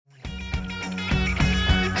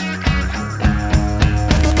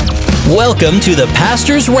Welcome to the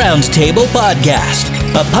Pastor's Roundtable Podcast,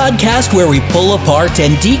 a podcast where we pull apart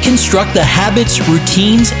and deconstruct the habits,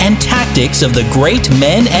 routines, and tactics of the great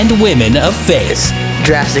men and women of faith.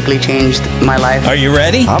 Drastically changed my life. Are you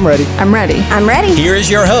ready? I'm ready. I'm ready. I'm ready. Here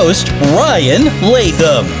is your host, Ryan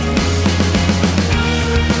Latham.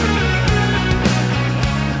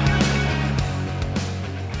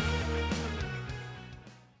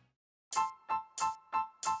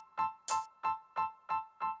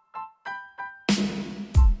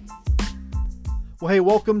 Well, hey,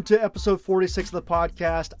 welcome to episode 46 of the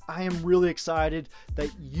podcast. I am really excited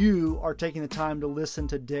that you are taking the time to listen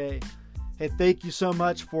today. Hey, thank you so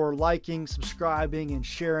much for liking, subscribing, and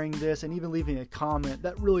sharing this, and even leaving a comment.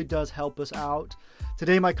 That really does help us out.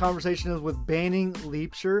 Today, my conversation is with Banning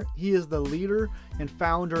Liebscher. He is the leader and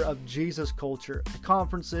founder of Jesus Culture, the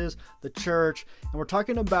conferences, the church, and we're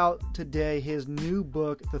talking about today his new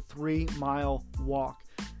book, The 3 Mile Walk.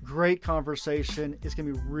 Great conversation. It's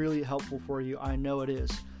going to be really helpful for you. I know it is.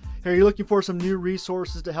 Hey, are you looking for some new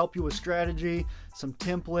resources to help you with strategy, some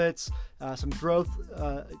templates, some growth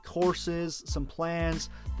courses, some plans,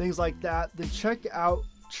 things like that? Then check out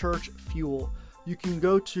Church Fuel. You can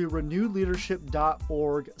go to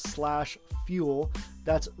renewedleadership.org/fuel.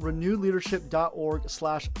 That's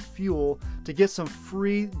renewedleadership.org/fuel to get some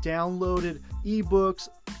free downloaded ebooks,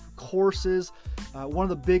 courses. One of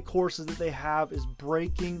the big courses that they have is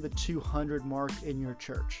breaking the 200 mark in your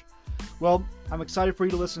church. Well, I'm excited for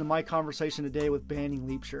you to listen to my conversation today with Banning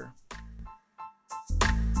Liebscher.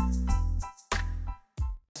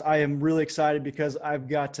 I am really excited because I've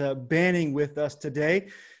got Banning with us today.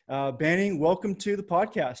 Banning, welcome to the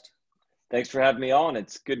podcast. Thanks for having me on.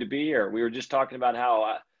 It's good to be here. We were just talking about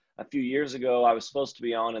how a few years ago I was supposed to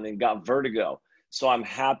be on and then got vertigo. So I'm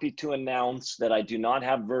happy to announce that I do not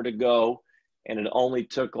have vertigo, and it only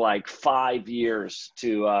took like 5 years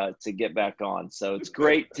to get back on. So it's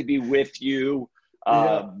great to be with you.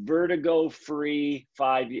 Vertigo-free,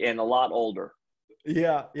 5 and a lot older.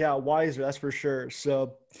 Yeah, wiser, that's for sure.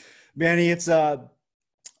 So, Manny, it's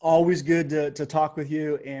always good to talk with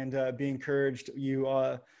you and be encouraged.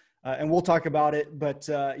 And we'll talk about it. But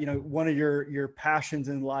one of your passions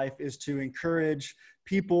in life is to encourage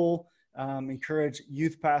people. Encourage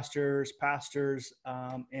youth pastors.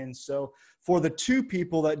 And so for the two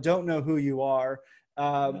people that don't know who you are,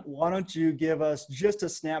 why don't you give us just a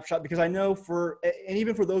snapshot? Because I know and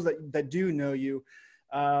even for those that do know you,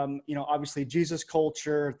 obviously Jesus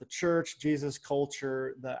Culture, the church, Jesus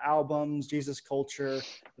Culture, the albums, Jesus Culture,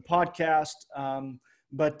 the podcast.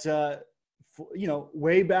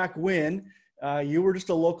 Way back when, you were just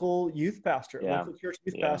a local youth pastor, local church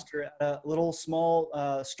youth pastor at a little small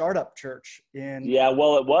startup church.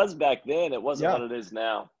 Well, it was back then. It wasn't what it is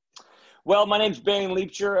now. Well, my name's Banning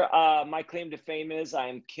Liebscher. My claim to fame is I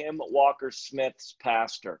am Kim Walker-Smith's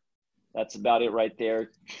pastor. That's about it right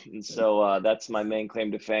there. And so that's my main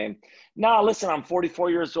claim to fame. Now, listen, I'm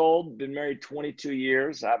 44 years old, been married 22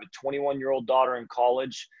 years. I have a 21-year-old daughter in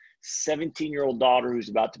college, 17-year-old daughter who's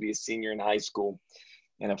about to be a senior in high school,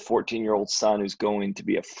 and a 14-year-old son who's going to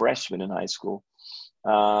be a freshman in high school.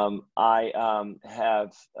 I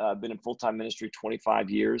have been in full-time ministry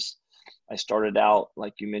 25 years. I started out,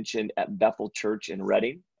 like you mentioned, at Bethel Church in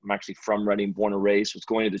Reading. I'm actually from Reading, born and raised. Was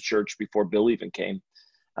going to the church before Bill even came.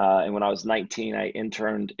 And when I was 19, I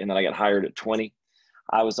interned, and then I got hired at 20.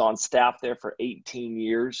 I was on staff there for 18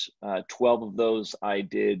 years. 12 of those I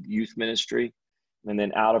did youth ministry. And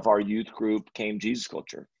then out of our youth group came Jesus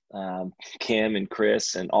Culture. Kim and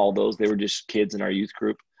Chris and all those, they were just kids in our youth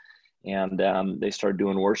group. And they started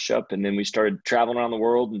doing worship. And then we started traveling around the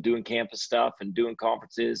world and doing campus stuff and doing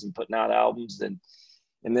conferences and putting out albums. And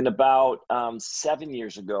then about 7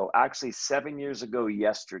 years ago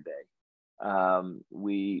yesterday,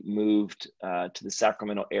 we moved to the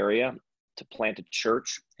Sacramento area to plant a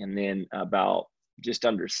church. And then about just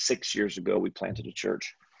under 6 years ago, we planted a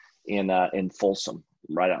church in Folsom,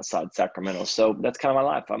 right outside Sacramento. So that's kind of my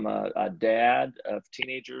life. I'm a dad of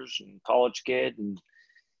teenagers and college kid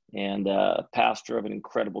and a pastor of an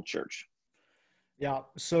incredible church. Yeah,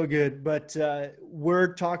 so good. But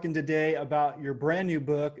we're talking today about your brand new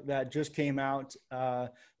book that just came out,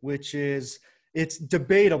 which is, it's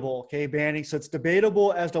debatable, okay, Banning? So it's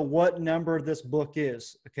debatable as to what number this book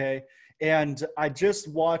is, okay? And I just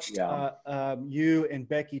watched you and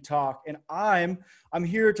Becky talk, and I'm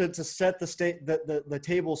here to set the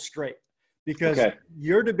table straight, because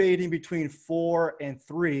you're debating between 4 and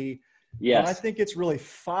 3. Yes. And I think it's really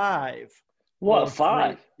 5. What,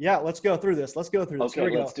 5? Yeah, let's go through this. Okay,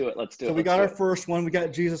 let's do it. So we got our first one. We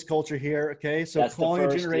got Jesus Culture here, okay? So calling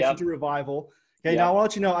a generation to revival. Okay, Yeah. now I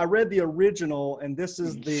want to let you know, I read the original, and this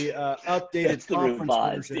is the updated That's the conference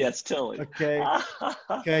revised. version. Yes, totally. Okay.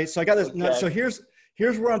 Okay, so I got this. Okay. No, so here's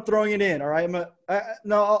where I'm throwing it in. All right,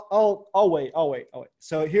 I'll wait.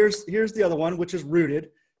 So here's the other one, which is Rooted.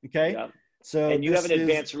 Okay. Yeah. So And you have an this is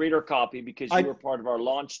advanced reader copy because you were part of our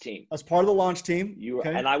launch team. as part of the launch team. You were,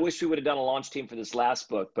 okay. and I wish we would have done a launch team for this last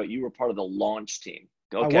book, but you were part of the launch team.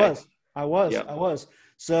 Okay. I was. Yep. I was.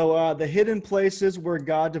 So The Hidden Places Where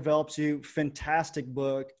God Develops You, fantastic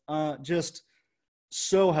book. Just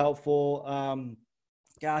so helpful.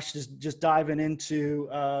 Gosh, just diving into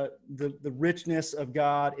the richness of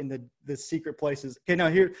God in the secret places. Okay, now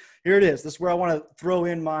here it is. This is where I want to throw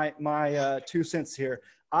in my 2 cents here.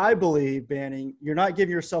 I believe, Banning, you're not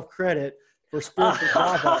giving yourself credit for spiritual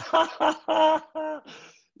Java.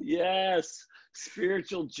 Yes,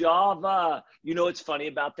 spiritual Java. You know what's funny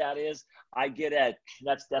about that is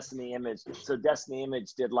that's Destiny Image. So Destiny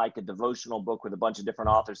Image did like a devotional book with a bunch of different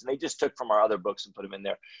authors, and they just took from our other books and put them in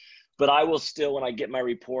there. But I will still, when I get my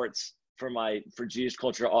reports for Jesus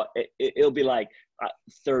Culture, it'll be like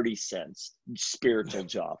 30 cents, spiritual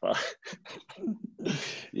Java.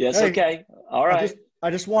 Yes. Hey, okay. All right. I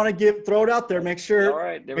just want to throw it out there. Make sure, all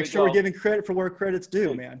right, we're giving credit for where credit's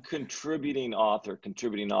due, man. Contributing author.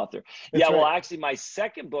 That's yeah. Well, right. actually, my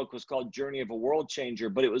second book was called Journey of a World Changer,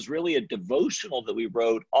 but it was really a devotional that we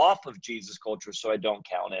wrote off of Jesus Culture, so I don't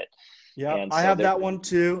count it. Yeah, and I have that one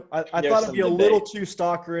too. I thought it'd be a little too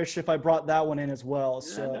stalkerish if I brought that one in as well.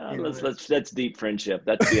 So that's deep friendship.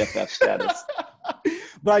 That's BFF status.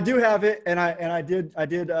 But I do have it, and I did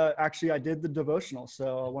the devotional.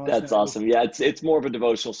 So that's awesome. Yeah, it's more of a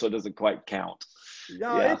devotional, so it doesn't quite count.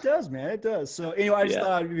 Yeah, it does, man. It does. So anyway, I just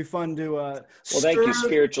thought it'd be fun to well, thank you,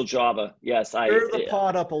 spiritual Java. Yes, stir the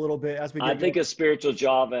pot up a little bit as we get I think of spiritual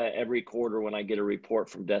Java every quarter when I get a report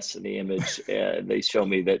from Destiny Image. They show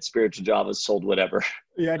me that spiritual Java sold whatever.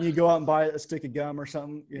 Yeah, and you go out and buy a stick of gum or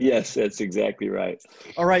something. Yes, that's exactly right.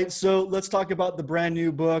 All right, so let's talk about the brand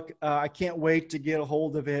new book. I can't wait to get a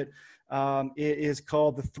hold of it. It is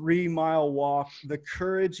called The 3 Mile Walk: The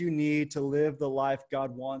Courage You Need to Live the Life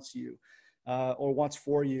God Wants You. Or wants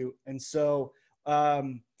for you. And so,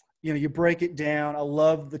 you break it down. I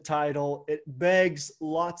love the title. It begs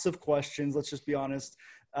lots of questions. Let's just be honest.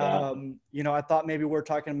 Yeah. I thought maybe we're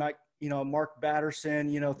talking about, Mark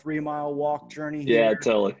Batterson, 3 Mile Walk journey here. Yeah,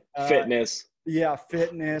 totally. Fitness.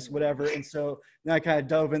 Fitness, whatever. And so then I kind of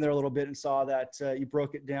dove in there a little bit and saw that you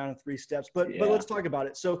broke it down in 3 steps, but let's talk about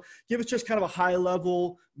it. So give us just kind of a high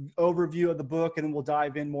level overview of the book, and then we'll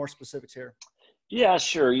dive in more specifics here. Yeah,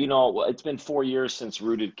 sure. It's been 4 years since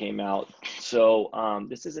Rooted came out. So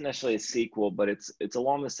this isn't necessarily a sequel, but it's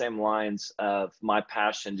along the same lines of my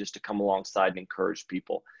passion just to come alongside and encourage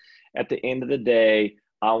people. At the end of the day,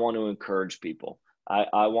 I want to encourage people.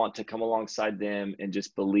 I want to come alongside them and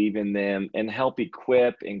just believe in them and help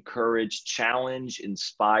equip, encourage, challenge,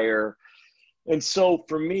 inspire. And so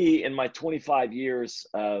for me, in my 25 years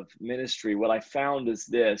of ministry, what I found is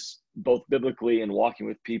this, both biblically and walking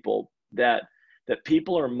with people, that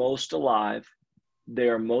people are most alive, they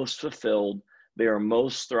are most fulfilled, they are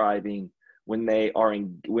most thriving when they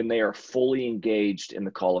are fully engaged in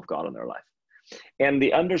the call of God on their life. And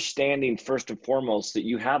the understanding, first and foremost, that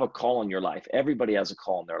you have a call on your life. Everybody has a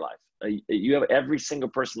call in their life. You have every single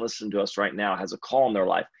person listening to us right now has a call in their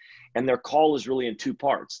life. And their call is really in 2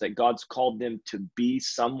 parts, that God's called them to be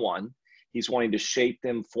someone. He's wanting to shape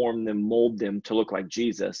them, form them, mold them to look like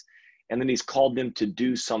Jesus. And then he's called them to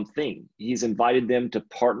do something. He's invited them to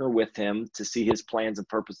partner with him to see his plans and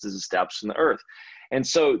purposes established in the earth. And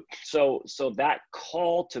so that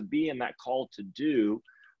call to be and that call to do,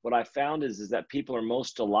 what I found is that people are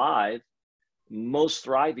most alive, most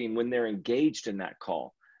thriving when they're engaged in that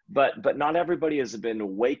call. But not everybody has been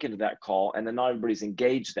awakened to that call, and then not everybody's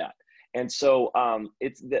engaged that. And so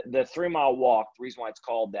it's the 3 Mile Walk. The reason why it's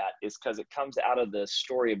called that is because it comes out of the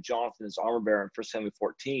story of Jonathan, his armor bearer in 1 Samuel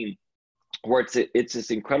 14, where it's this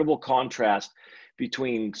incredible contrast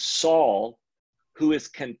between Saul, who is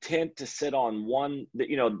content to sit on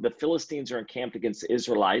the Philistines are encamped against the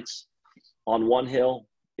Israelites on one hill,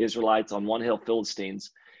 Israelites on one hill, Philistines.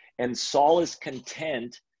 And Saul is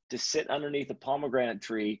content to sit underneath a pomegranate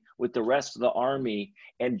tree with the rest of the army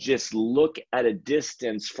and just look at a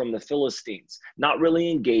distance from the Philistines, not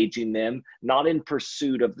really engaging them, not in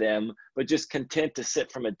pursuit of them, but just content to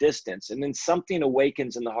sit from a distance. And then something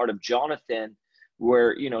awakens in the heart of Jonathan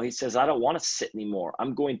where, he says, I don't want to sit anymore.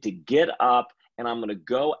 I'm going to get up and I'm going to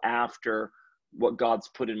go after what God's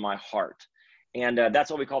put in my heart. And that's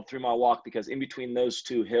what we call 3 Mile Walk, because in between those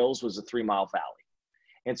 2 hills was a 3 Mile Valley.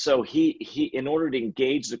 And so he, in order to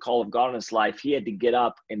engage the call of God in his life, he had to get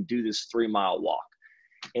up and do this 3-mile walk.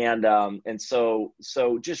 And so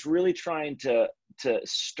just really trying to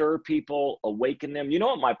stir people, awaken them. You know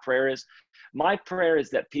what my prayer is? My prayer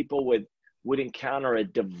is that people would encounter a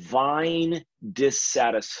divine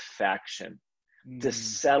dissatisfaction to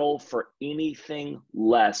settle for anything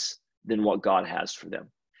less than what God has for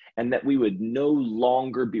them. And that we would no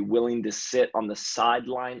longer be willing to sit on the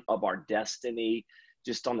sideline of our destiny,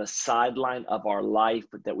 just on the sideline of our life,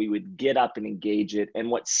 but that we would get up and engage it. And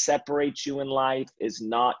what separates you in life is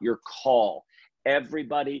not your call.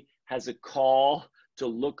 Everybody has a call to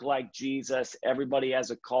look like Jesus. Everybody has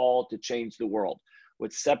a call to change the world.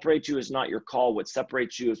 What separates you is not your call. What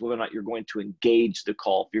separates you is whether or not you're going to engage the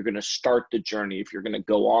call, if you're going to start the journey, if you're going to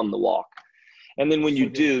go on the walk. And then when you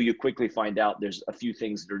do, you quickly find out there's a few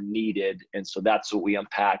things that are needed. And so that's what we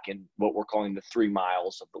unpack in what we're calling the 3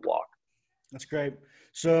 miles of the walk. That's great.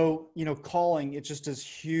 So, calling, it's just this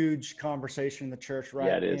huge conversation in the church, right?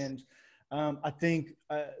 Yeah, it is. And I think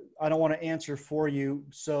I don't want to answer for you.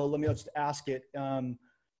 So let me just ask it.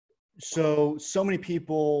 So many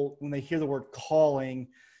people, when they hear the word calling,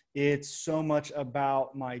 it's so much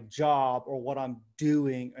about my job or what I'm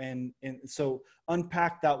doing. And so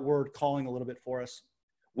unpack that word calling a little bit for us.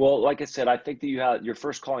 Well, like I said, I think that your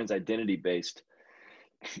first calling is identity based.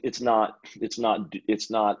 It's not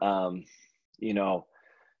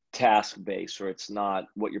task based, or it's not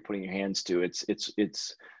what you're putting your hands to. It's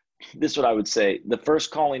this is what I would say. The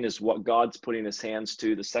first calling is what God's putting his hands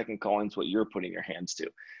to. The second calling is what you're putting your hands to.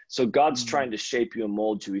 So God's trying to shape you and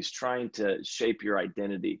mold you. He's trying to shape your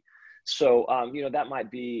identity. So, that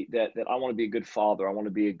might be that I want to be a good father. I want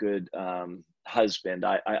to be a good husband.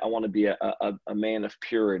 I want to be a man of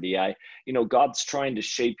purity. God's trying to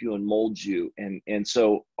shape you and mold you. And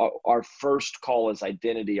so our first call is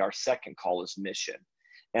identity. Our second call is mission.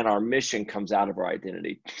 And our mission comes out of our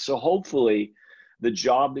identity. So hopefully the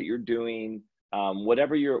job that you're doing,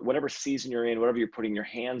 whatever season you're in, whatever you're putting your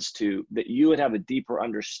hands to, that you would have a deeper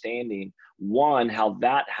understanding, one, how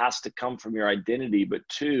that has to come from your identity, but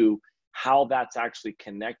two, how that's actually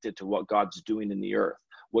connected to what God's doing in the earth.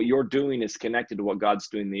 What you're doing is connected to what God's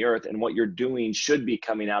doing in the earth, and what you're doing should be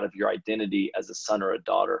coming out of your identity as a son or a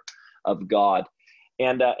daughter of God.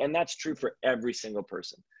 And that's true for every single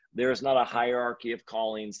person. There's not a hierarchy of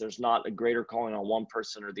callings. There's not a greater calling on one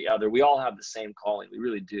person or the other. We all have the same calling. We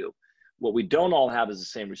really do. What we don't all have is the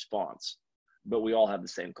same response, but we all have the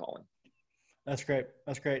same calling. That's great.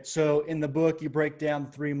 That's great. So in the book, you break down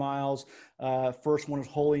the 3 miles. First one is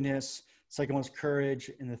holiness. Second one is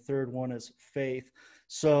courage. And the third one is faith.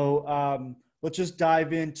 So let's just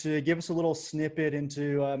dive into, give us a little snippet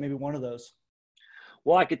into maybe one of those.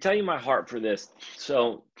 Well, I could tell you my heart for this.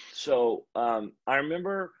 So I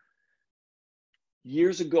remember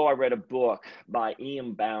years ago, I read a book by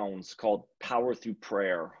Ian Bounds called Power Through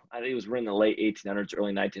Prayer. I think it was written in the late 1800s,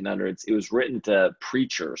 early 1900s. It was written to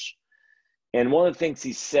preachers. And one of the things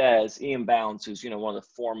he says, Ian Bounds, who's, one of the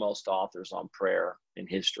foremost authors on prayer in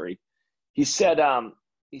history, he said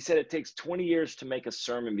it takes 20 years to make a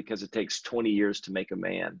sermon because it takes 20 years to make a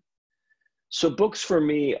man. So books for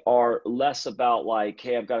me are less about like,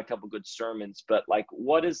 hey, I've got a couple good sermons, but like,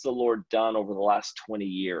 what has the Lord done over the last 20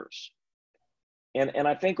 years? And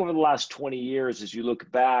I think over the last 20 years, as you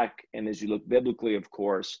look back and as you look biblically, of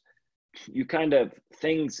course, you kind of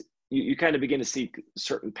begin to see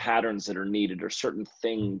certain patterns that are needed, or certain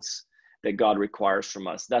things that God requires from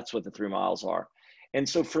us. That's what the 3 miles are. And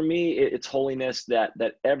so for me, it's holiness, that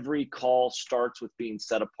every call starts with being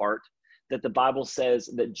set apart, that the Bible says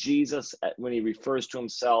that Jesus, when he refers to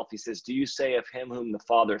himself, he says, do you say of him whom the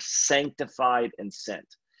Father sanctified and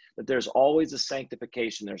sent? That there's always a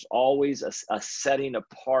sanctification. There's always a setting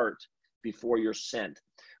apart before you're sent.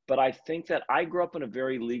 But I think that I grew up in a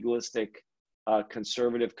very legalistic,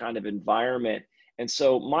 conservative kind of environment. And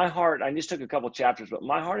so my heart, I just took a couple chapters, but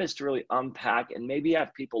my heart is to really unpack and maybe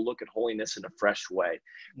have people look at holiness in a fresh way.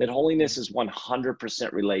 That holiness is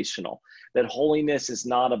 100% relational. That holiness is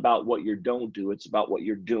not about what you don't do, it's about what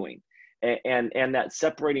you're doing. And that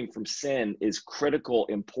separating from sin is critical,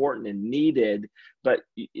 important, and needed, but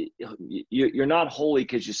you're not holy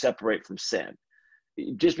because you separate from sin.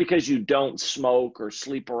 Just because you don't smoke or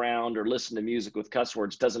sleep around or listen to music with cuss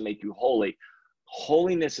words doesn't make you holy.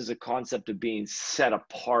 Holiness is a concept of being set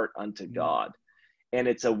apart unto God. And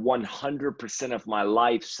it's a 100% of my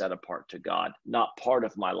life set apart to God, not part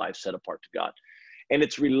of my life set apart to God. And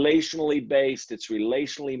it's relationally based, it's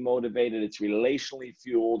relationally motivated, it's relationally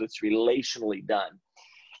fueled, it's relationally done.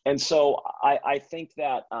 And so I think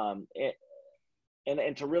that,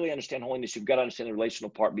 and to really understand holiness, you've got to understand the relational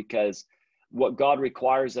part, because what God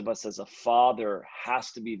requires of us as a father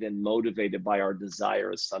has to be then motivated by our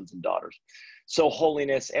desire as sons and daughters. So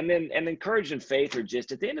holiness and then courage and faith are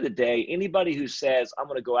just, at the end of the day, anybody who says, I'm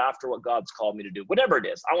going to go after what God's called me to do, whatever it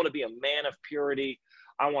is, I want to be a man of purity.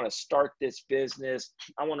 I want to start this business.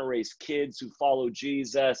 I want to raise kids who follow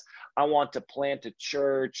Jesus. I want to plant a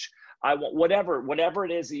church. I want whatever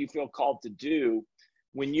it is that you feel called to do.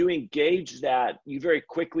 When you engage that, you very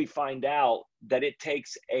quickly find out that it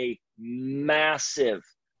takes a massive,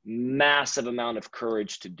 massive amount of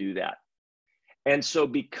courage to do that. And so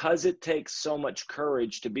because it takes so much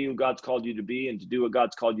courage to be who God's called you to be and to do what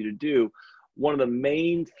God's called you to do, one of the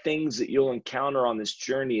main things that you'll encounter on this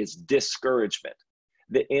journey is discouragement.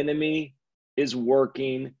 The enemy is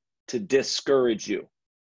working to discourage you.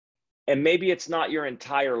 And maybe it's not your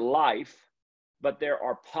entire life, but there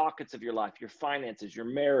are pockets of your life, your finances, your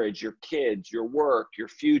marriage, your kids, your work, your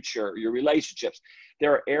future, your relationships.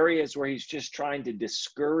 There are areas where he's just trying to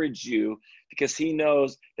discourage you because he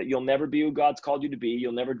knows that you'll never be who God's called you to be.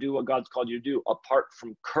 You'll never do what God's called you to do apart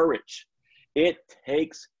from courage. It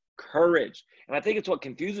takes courage. And I think it's what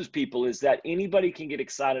confuses people is that anybody can get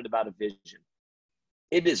excited about a vision.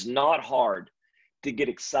 It is not hard to get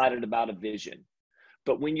excited about a vision.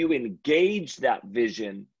 But when you engage that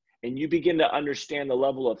vision, and you begin to understand the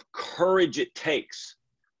level of courage it takes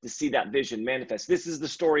to see that vision manifest. This is the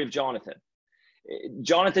story of Jonathan.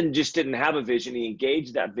 Jonathan just didn't have a vision. He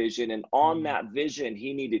engaged that vision. And on that vision,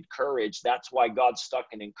 he needed courage. That's why God stuck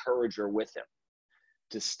an encourager with him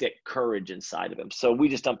to stick courage inside of him. So we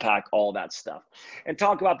just unpack all that stuff and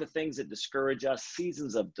talk about the things that discourage us,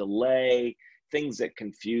 seasons of delay, things that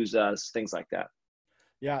confuse us, things like that.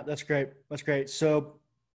 Yeah, that's great. That's great. So,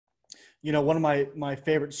 you know, one of my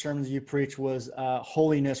favorite sermons you preached was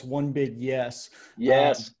holiness, one big yes.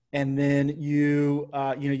 Yes. And then you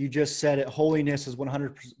just said it. Holiness is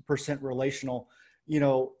 100% relational.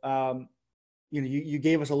 You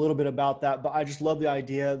gave us a little bit about that, but I just love the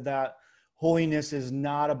idea that holiness is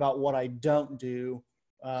not about what I don't do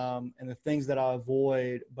and the things that I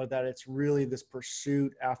avoid, but that it's really this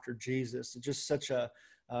pursuit after Jesus. It's just such a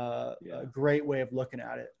great way of looking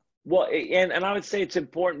at it. Well, and I would say it's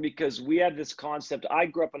important because we have this concept. I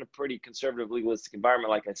grew up in a pretty conservative, legalistic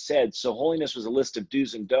environment, like I said. So holiness was a list of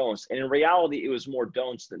do's and don'ts. And in reality, it was more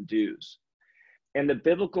don'ts than do's. And the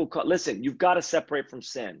biblical, listen, you've got to separate from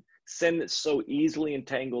sin. Sin that's so easily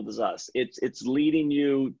entangled as us. It's leading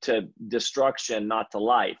you to destruction, not to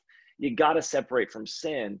life. You got to separate from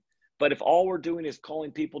sin. But if all we're doing is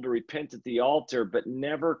calling people to repent at the altar, but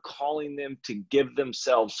never calling them to give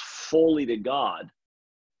themselves fully to God,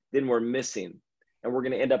 then we're missing. And we're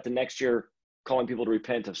going to end up the next year calling people to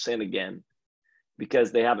repent of sin again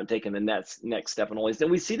because they haven't taken the next step in holiness.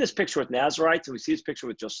 Then we see this picture with Nazarites and we see this picture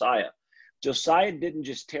with Josiah. Josiah didn't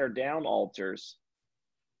just tear down altars.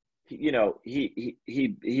 He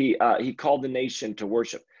called the nation to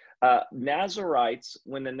worship. Nazarites,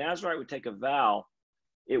 when the Nazarite would take a vow,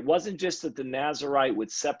 it wasn't just that the Nazarite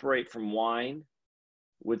would separate from wine,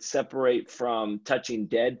 would separate from touching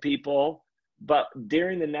dead people, but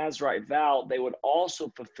during the Nazarite vow, they would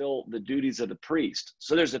also fulfill the duties of the priest.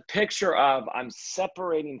 So there's a picture of I'm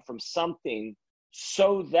separating from something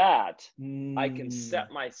so that I can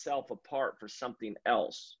set myself apart for something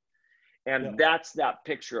else. And that's that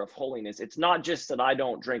picture of holiness. It's not just that I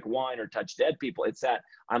don't drink wine or touch dead people. It's that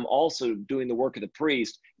I'm also doing the work of the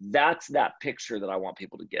priest. That's that picture that I want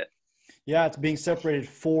people to get. Yeah, it's being separated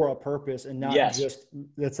for a purpose and not just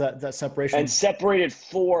that's that separation. And separated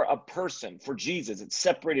for a person, for Jesus. It's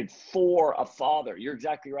separated for a father. You're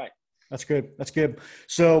exactly right. That's good. That's good.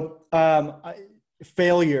 So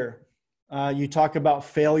failure. You talk about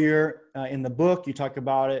failure in the book. You talk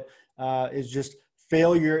about it is just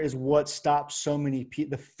failure is what stops so many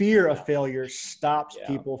people. The fear of failure stops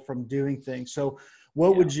people from doing things. So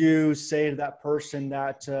what would you say to that person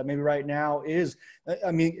that maybe right now is,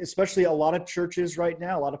 I mean, especially a lot of churches right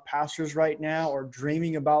now, a lot of pastors right now are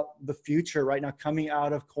dreaming about the future right now, coming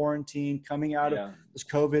out of quarantine, coming out of this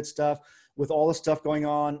COVID stuff, with all the stuff going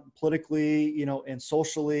on politically, and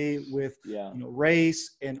socially with,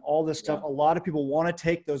 race and all this stuff. A lot of people want to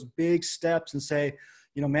take those big steps and say,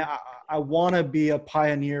 man, I want to be a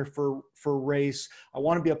pioneer for race. I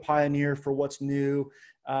want to be a pioneer for what's new.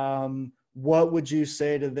 What would you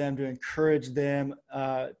say to them to encourage them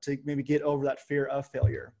to maybe get over that fear of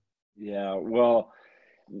failure? Yeah, well,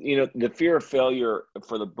 the fear of failure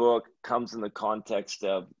for the book comes in the context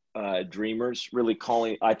of dreamers really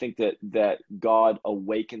calling. I think that God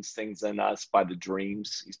awakens things in us by the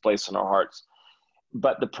dreams He's placed in our hearts.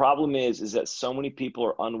 But the problem is that so many people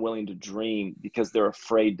are unwilling to dream because they're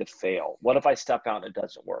afraid to fail. What if I step out and it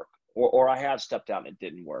doesn't work? or I have stepped out and it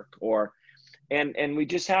didn't work, and we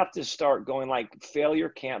just have to start going like, failure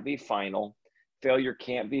can't be final, failure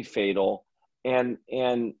can't be fatal. And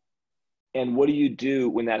what do you do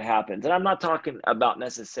when that happens? And I'm not talking about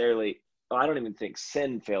necessarily, I don't even think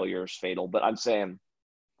sin failure is fatal, but I'm saying,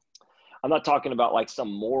 I'm not talking about like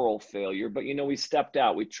some moral failure, but we stepped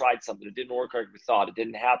out, we tried something, it didn't work like we thought, it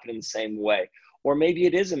didn't happen in the same way. Or maybe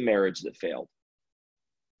it is a marriage that failed.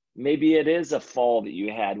 Maybe it is a fall that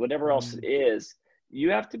you had, whatever else it is.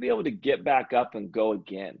 You have to be able to get back up and go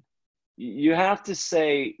again. You have to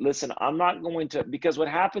say, listen, I'm not going to, because what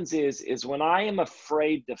happens is when I am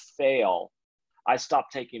afraid to fail, I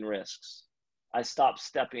stop taking risks. I stop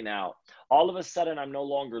stepping out. All of a sudden, I'm no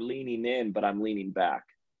longer leaning in, but I'm leaning back.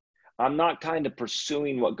 I'm not kind of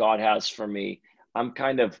pursuing what God has for me. I'm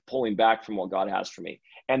kind of pulling back from what God has for me.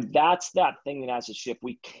 And that's that thing that has to shift.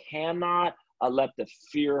 We cannot let the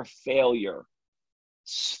fear of failure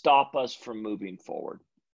stop us from moving forward.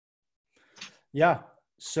 Yeah.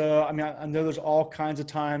 So, I mean, I know there's all kinds of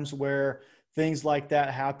times where things like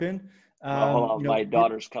that happen. Hold on. My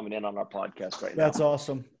daughter's coming in on our podcast right now. That's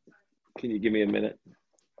awesome. Can you give me a minute?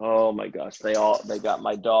 Oh my gosh. They got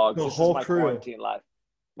my dogs. The this whole is my crew. Quarantine life.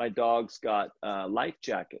 My dog's got life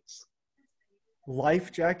jackets.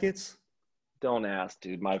 Life jackets? Don't ask,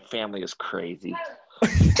 dude. My family is crazy.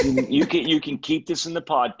 you can keep this in the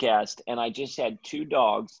podcast. And I just had 2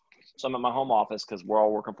 dogs. So I'm at my home office because we're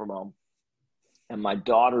all working from home. And my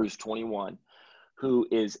daughter is 21, who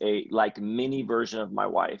is a like mini version of my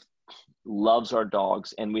wife, loves our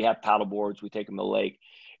dogs. And we have paddle boards. We take them to the lake.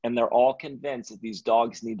 And they're all convinced that these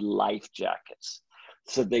dogs need life jackets.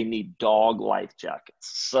 So they need dog life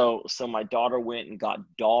jackets. So my daughter went and got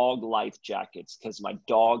dog life jackets because my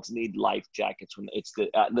dogs need life jackets when it's the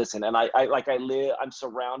listen. And I'm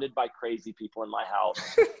surrounded by crazy people in my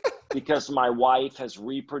house because my wife has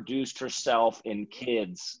reproduced herself in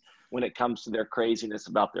kids when it comes to their craziness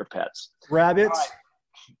about their pets. Rabbits?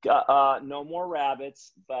 No more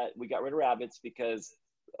rabbits, but we got rid of rabbits because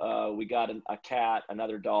we got a cat,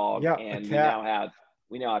 another dog, and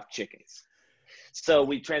we now have chickens. So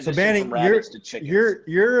we transitioned from rabbits to chickens.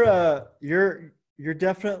 You're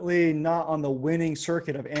definitely not on the winning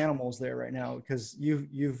circuit of animals there right now because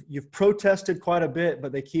you've protested quite a bit,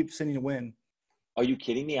 but they keep sending you win. Are you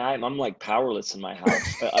kidding me? I'm like powerless in my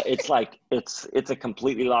house. It's like it's a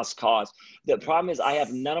completely lost cause. The problem is I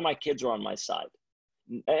have none of my kids are on my side.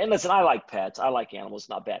 And listen, I like pets. I like animals,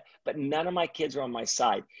 not bad. But none of my kids are on my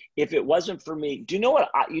side. If it wasn't for me, do you know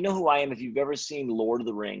you know who I am? If you've ever seen Lord of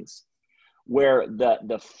the Rings, where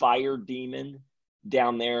the fire demon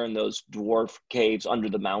down there in those dwarf caves under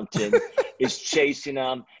the mountain is chasing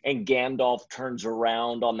them, and Gandalf turns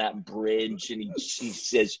around on that bridge and he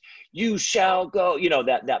says, "You shall go." You know,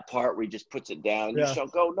 that part where he just puts it down. Yeah. "You shall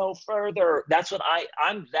go no further." That's what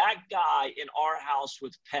I'm that guy in our house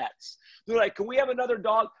with pets. They're like, "Can we have another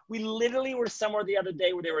dog?" We literally were somewhere the other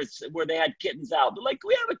day where they had kittens out. They're like, "Can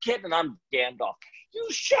we have a kitten?" And I'm Gandalf. "You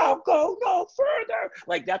shall go no further."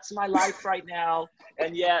 Like, that's my life right now.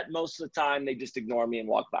 And yet most of the time they just ignore me and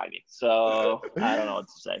walk by me. So I don't know what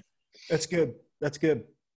to say. That's good. That's good.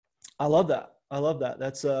 I love that.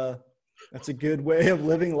 That's a good way of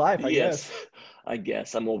living life, I guess. I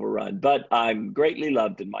guess I'm overrun, but I'm greatly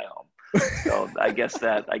loved in my home. So I guess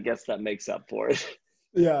that makes up for it.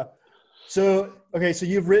 Yeah. So, okay. So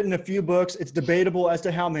you've written a few books. It's debatable as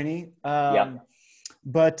to how many.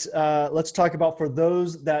 But let's talk about, for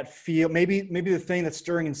those that feel maybe the thing that's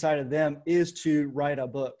stirring inside of them is to write a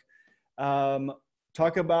book.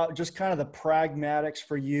 Talk about just kind of the pragmatics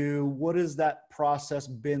for you. What has that process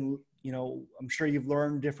been? You know, I'm sure you've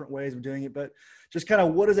learned different ways of doing it, but just kind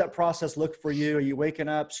of what does that process look for you? Are you waking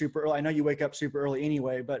up super early? I know you wake up super early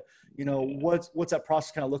anyway, but you know, what's that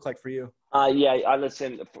process kind of look like for you?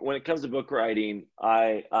 Listen, when it comes to book writing,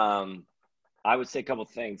 I would say a couple of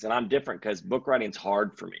things, and I'm different because book writing's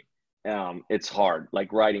hard for me. It's hard,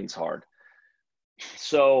 like writing's hard.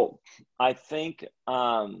 So I think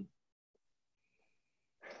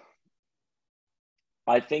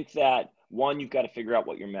that one, you've got to figure out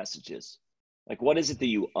what your message is. Like, what is it that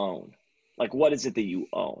you own?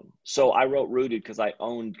 So I wrote Rooted because I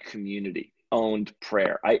owned community, owned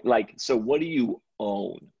prayer. So what do you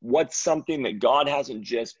own? What's something that God hasn't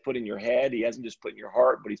just put in your head? He hasn't just put in your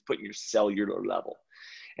heart, but he's put in your cellular level.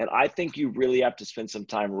 And I think you really have to spend some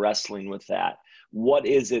time wrestling with that. What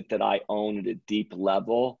is it that I own at a deep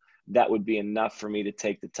level that would be enough for me to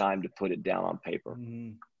take the time to put it down on paper?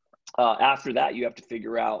 Mm-hmm. After that, you have to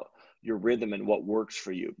figure out your rhythm and what works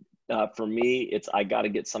for you. For me, I got to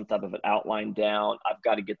get some type of an outline down. I've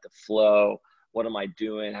got to get the flow. What am I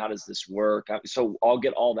doing? How does this work? So I'll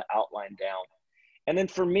get all the outline down. And then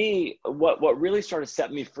for me, what really started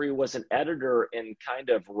setting me free was an editor and kind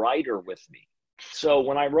of writer with me. So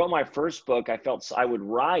when I wrote my first book, I felt I would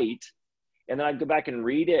write and then I'd go back and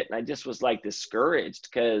read it. And I just was like discouraged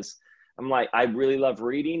because I'm like, I really love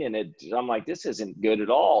reading. And I'm like, this isn't good at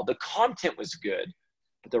all. The content was good,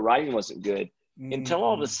 but the writing wasn't good. Until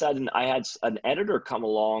all of a sudden I had an editor come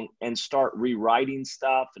along and start rewriting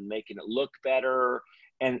stuff and making it look better.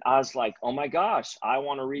 And I was like, oh my gosh, I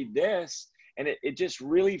want to read this. And it just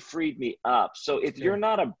really freed me up. So if you're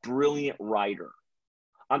not a brilliant writer,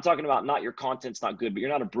 I'm talking about not your content's not good, but you're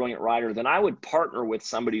not a brilliant writer, then I would partner with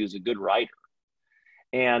somebody who's a good writer.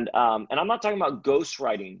 And I'm not talking about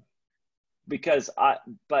ghostwriting because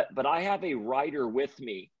but I have a writer with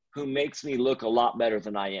me who makes me look a lot better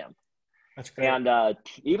than I am. That's great. And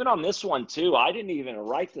even on this one too, I didn't even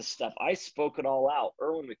write this stuff. I spoke it all out.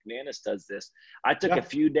 Erwin McManus does this. I took a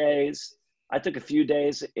few days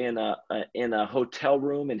in a hotel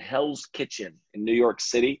room in Hell's Kitchen in New York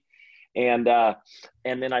City. And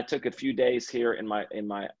then I took a few days here in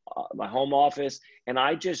my home office, and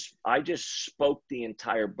I just spoke the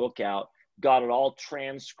entire book out, got it all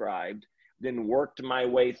transcribed, then worked my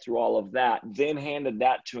way through all of that, then handed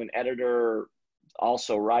that to an editor,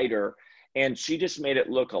 also writer, and she just made it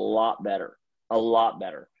look a lot better.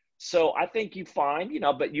 So I think you find,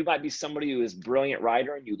 but you might be somebody who is a brilliant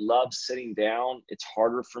writer and you love sitting down. It's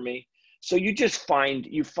harder for me. So you just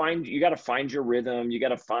you got to find your rhythm. You got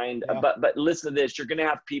to find, but listen to this, you're going to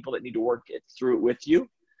have people that need to work through it with you.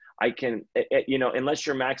 Unless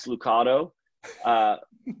you're Max Lucado,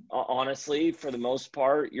 honestly, for the most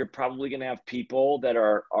part, you're probably going to have people that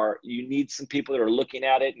you need some people that are looking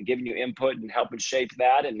at it and giving you input and helping shape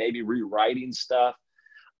that and maybe rewriting stuff.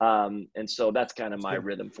 And so that's kind of my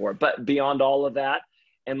rhythm for it. But beyond all of that,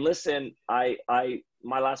 and listen, my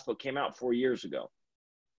last book came out 4 years ago.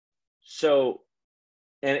 So,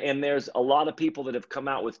 and there's a lot of people that have come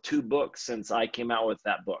out with 2 books since I came out with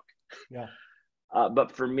that book. Yeah.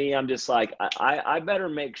 But for me, I'm just like, I better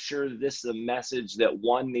make sure that this is a message that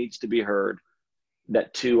 1 needs to be heard,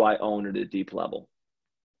 that 2, I own at a deep level.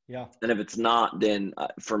 Yeah. And if it's not, then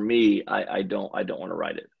for me, I don't want to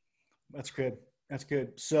write it. That's good. That's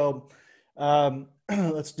good. So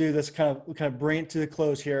let's do this kind of bring it to the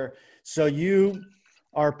close here. So you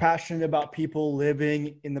are passionate about people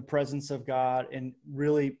living in the presence of God and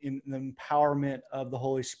really in the empowerment of the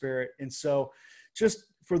Holy Spirit. And so just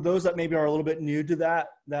for those that maybe are a little bit new to that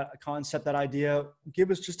concept, that idea,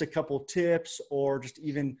 give us just a couple tips or just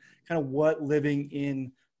even kind of what living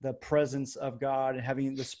in the presence of God and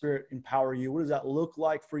having the Spirit empower you. What does that look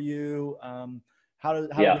like for you? How do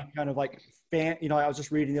we kind of like fan, I was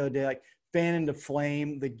just reading the other day, like fan into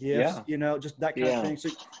flame the gifts, just that kind of thing. So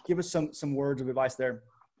give us some words of advice there.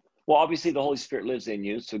 Well, obviously the Holy Spirit lives in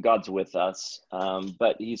you, so God's with us.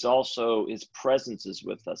 But his presence is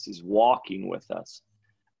with us. He's walking with us.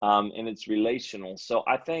 And it's relational. So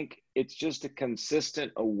I think it's just a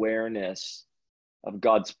consistent awareness of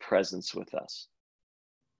God's presence with us.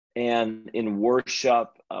 And in worship,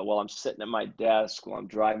 while I'm sitting at my desk, while I'm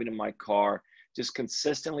driving in my car, just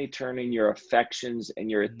consistently turning your affections and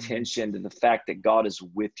your attention to the fact that God is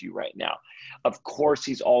with you right now. Of course,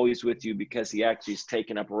 he's always with you because he actually has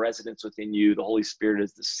taken up residence within you. The Holy Spirit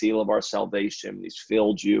is the seal of our salvation. He's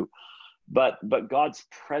filled you. But God's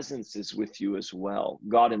presence is with you as well.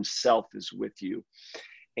 God himself is with you.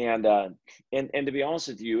 And to be honest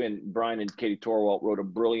with you, and Brian and Katie Torwalt wrote a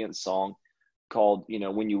brilliant song called,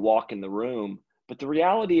 When You Walk in the Room. But the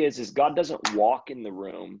reality is God doesn't walk in the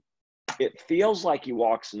room. It feels like he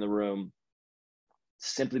walks in the room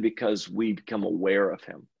simply because we become aware of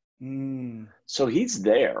him. So he's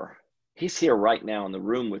there. He's here right now in the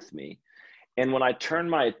room with me. And when I turn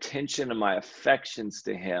my attention and my affections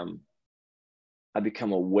to him, I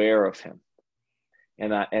become aware of him.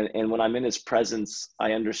 And when I'm in his presence,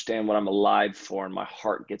 I understand what I'm alive for, and my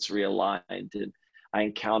heart gets realigned, and I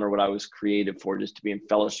encounter what I was created for, just to be in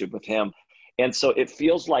fellowship with him. And so it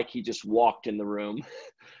feels like he just walked in the room,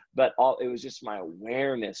 but it was just my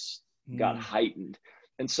awareness got heightened.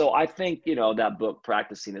 And so I think, that book,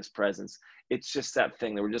 Practicing His Presence, it's just that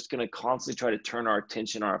thing that we're just going to constantly try to turn our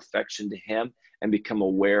attention, our affection to him and become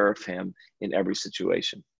aware of him in every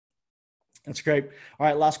situation. That's great. All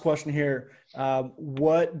right. Last question here.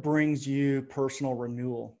 What brings you personal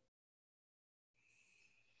renewal?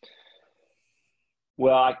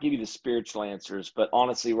 Well, I give you the spiritual answers, but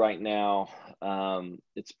honestly, right now,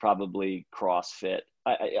 it's probably CrossFit.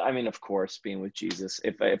 I mean, of course, being with Jesus,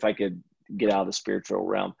 if I could get out of the spiritual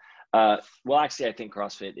realm, Well, actually, I think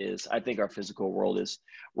CrossFit is. I think our physical world is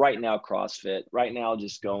right now CrossFit. Right now,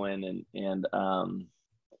 just going and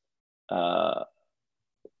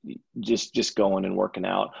just going and working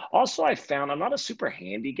out. Also, I found I'm not a super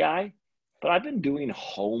handy guy, but I've been doing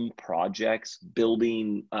home projects,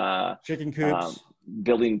 Chicken coops.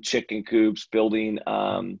 building chicken coops, building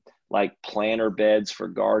like planter beds for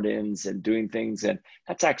gardens and doing things. And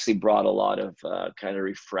that's actually brought a lot of kind of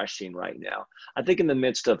refreshing right now. I think in the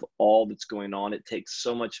midst of all that's going on, it takes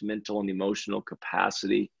so much mental and emotional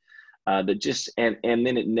capacity that just, and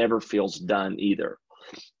then it never feels done either.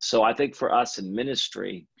 So I think for us in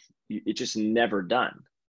ministry, it's just never done.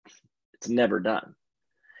 It's never done.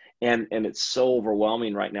 And it's so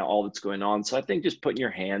overwhelming right now, all that's going on. So I think just putting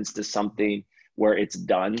your hands to something where it's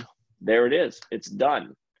done, there it is, it's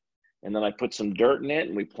done. And then I put some dirt in it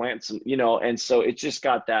and we plant some, and so it's just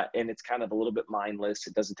got that, and it's kind of a little bit mindless.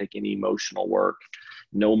 It doesn't take any emotional work,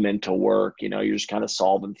 no mental work, you're just kind of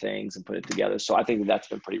solving things and putting it together. So I think that's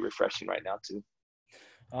been pretty refreshing right now too.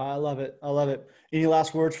 I love it. I love it. Any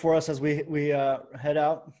last words for us as we head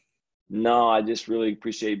out? No, I just really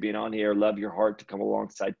appreciate being on here. Love your heart to come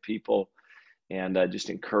alongside people and just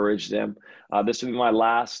encourage them. This will be my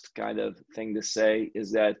last kind of thing to say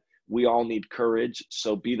is that we all need courage.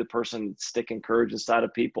 So be the person sticking courage inside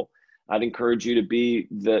of people. I'd encourage you to be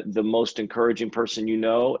the most encouraging person you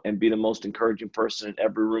know, and be the most encouraging person in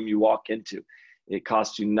every room you walk into. It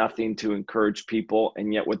costs you nothing to encourage people,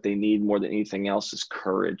 and yet what they need more than anything else is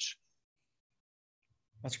courage.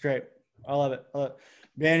 That's great. I love it.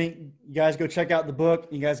 Danny, you guys go check out the book.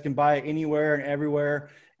 You guys can buy it anywhere and everywhere.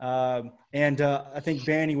 And I think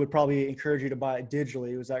Banny would probably encourage you to buy it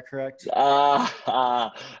digitally. Was that correct?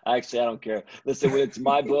 Actually, I don't care. Listen, when it's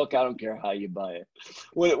my book, I don't care how you buy it.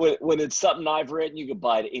 When it's something I've written, you can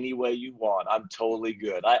buy it any way you want. I'm totally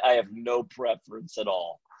good. I have no preference at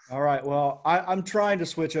all. All right. Well, I'm trying to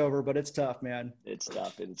switch over, but it's tough, man. It's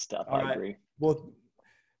tough. It's tough. All I right. agree. Well,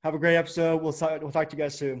 have a great episode. We'll talk to you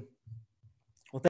guys soon.